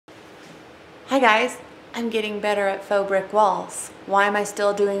Hi guys, I'm getting better at faux brick walls. Why am I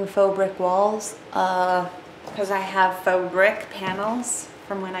still doing faux brick walls? Because I have faux brick panels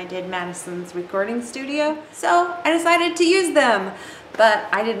from when I did Madison's recording studio. So I decided to use them, but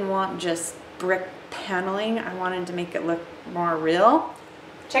I didn't want just brick paneling. I wanted to make it look more real.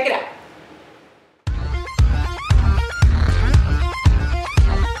 Check it out.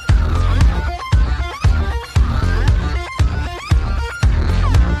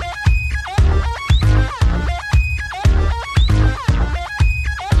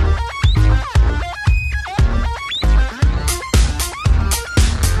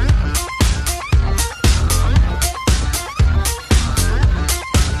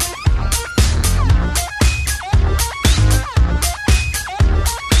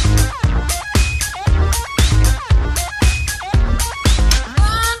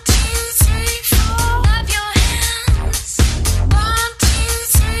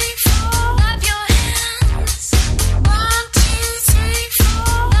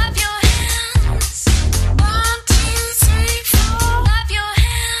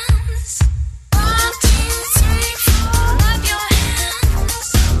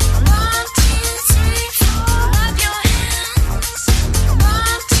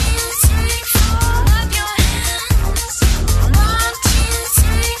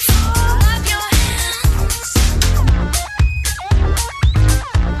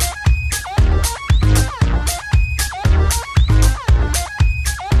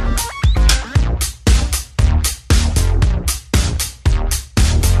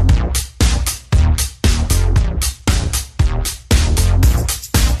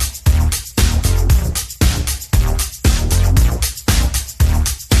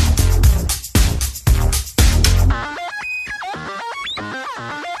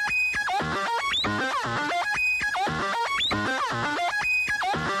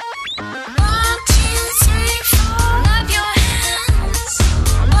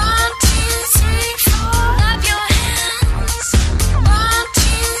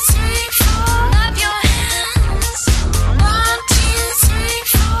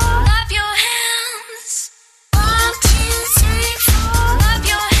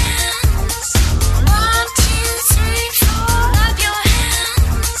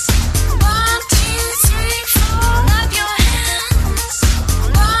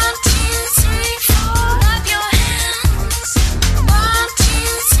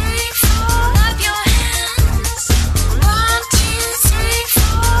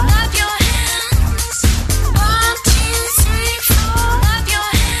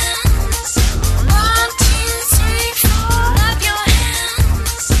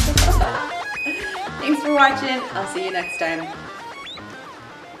 Thanks for watching. I'll see you next time.